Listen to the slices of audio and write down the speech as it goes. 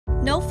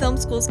No Film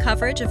School's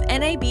coverage of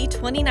NAB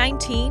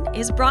 2019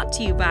 is brought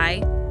to you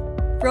by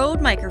Rode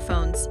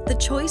Microphones, the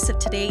choice of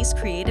today's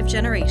creative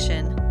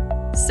generation.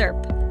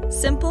 SERP,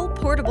 simple,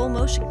 portable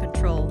motion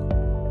control.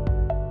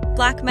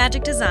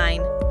 Blackmagic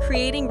Design,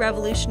 creating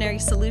revolutionary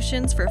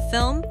solutions for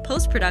film,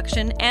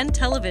 post-production, and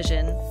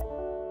television.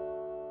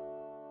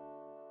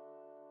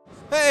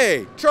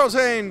 Hey, Charles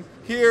Hain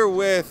here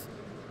with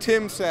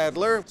Tim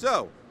Sadler.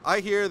 So,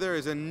 I hear there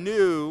is a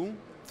new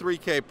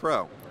 3K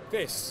Pro.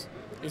 This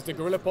is the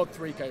GorillaPod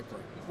 3K Pro.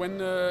 When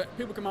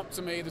people come up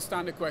to me, the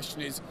standard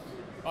question is,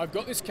 I've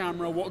got this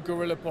camera, what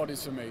GorillaPod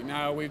is for me?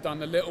 Now, we've done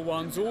the little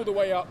ones all the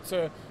way up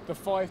to the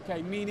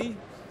 5K Mini,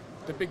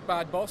 the big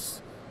bad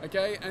boss,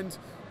 okay? And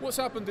what's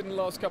happened in the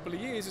last couple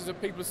of years is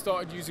that people have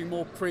started using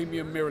more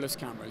premium mirrorless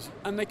cameras.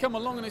 And they come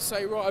along and they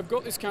say, right, I've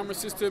got this camera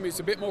system,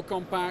 it's a bit more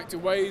compact, it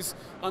weighs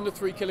under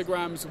 3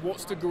 kilograms,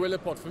 what's the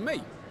GorillaPod for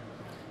me?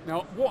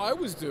 Now, what I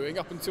was doing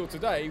up until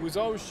today was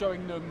I was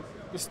showing them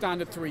the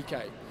standard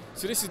 3K.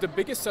 So this is the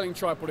biggest selling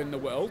tripod in the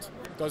world,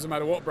 doesn't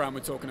matter what brand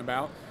we're talking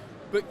about,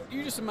 but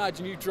you just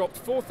imagine you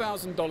dropped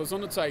 $4,000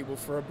 on the table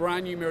for a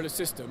brand new mirrorless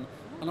system,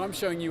 and I'm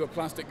showing you a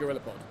plastic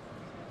GorillaPod.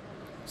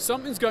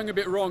 Something's going a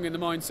bit wrong in the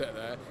mindset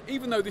there.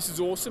 Even though this is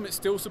awesome, it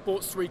still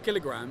supports 3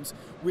 kilograms,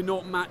 we're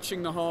not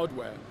matching the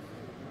hardware.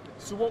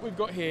 So what we've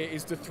got here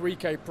is the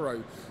 3K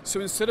Pro.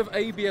 So instead of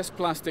ABS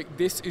plastic,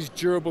 this is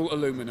durable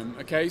aluminum,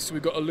 okay? So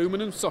we've got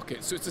aluminum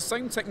sockets. So it's the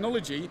same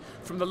technology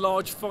from the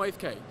large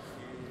 5K,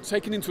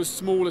 taken into a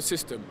smaller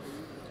system.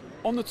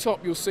 On the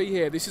top, you'll see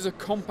here, this is a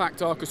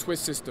compact Arca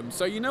Swiss system.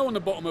 So you know on the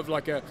bottom of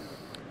like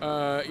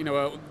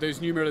those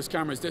new mirrorless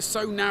cameras, they're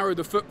so narrow,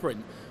 the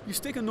footprint. You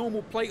stick a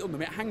normal plate on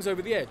them, it hangs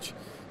over the edge.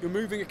 You're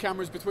moving your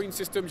cameras between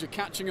systems, you're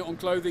catching it on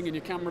clothing in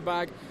your camera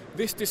bag.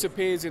 This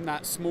disappears in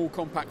that small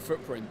compact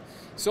footprint.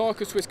 So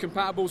Arca Swiss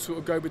compatible, so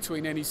it'll go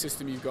between any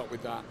system you've got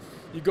with that.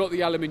 You've got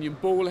the aluminium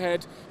ball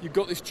head, you've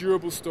got this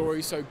durable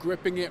story, so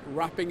gripping it,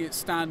 wrapping it,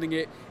 standing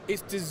it,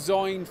 it's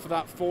designed for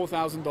that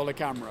 $4,000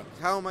 camera.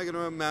 How am I going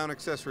to mount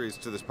accessories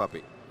to this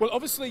puppy? Well,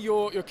 obviously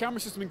your camera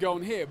system can go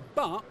on here,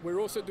 but we're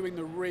also doing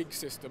the rig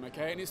system,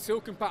 okay? And it's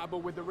still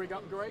compatible with the rig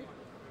upgrade.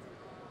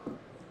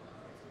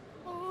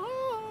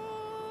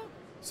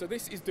 So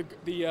this is the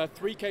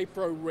 3K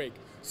Pro rig.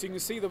 So you can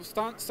see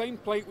the same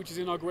plate which is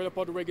in our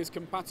GorillaPod rig is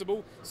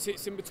compatible,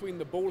 sits in between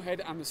the ball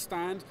head and the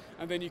stand,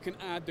 and then you can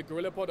add the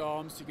GorillaPod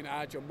arms, so you can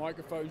add your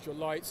microphones, your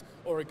lights,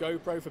 or a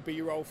GoPro for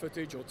B-roll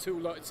footage, or 2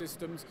 light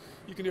systems.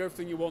 You can do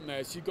everything you want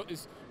there. So you've got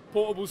this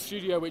portable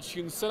studio which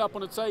you can set up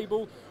on a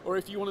table, or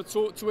if you want to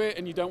talk to it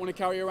and you don't want to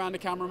carry around a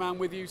cameraman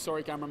with you,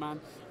 sorry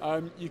cameraman,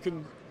 you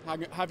can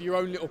have your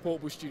own little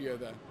portable studio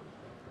there.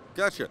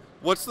 Gotcha.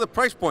 What's the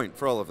price point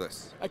for all of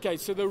this? Okay,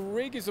 so the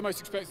rig is the most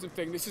expensive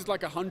thing. This is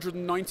like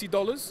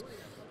 $190.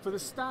 For the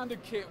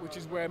standard kit, which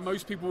is where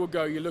most people will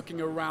go, you're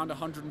looking around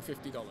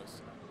 $150.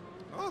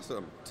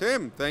 Awesome.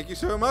 Tim, thank you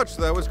so much.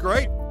 That was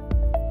great.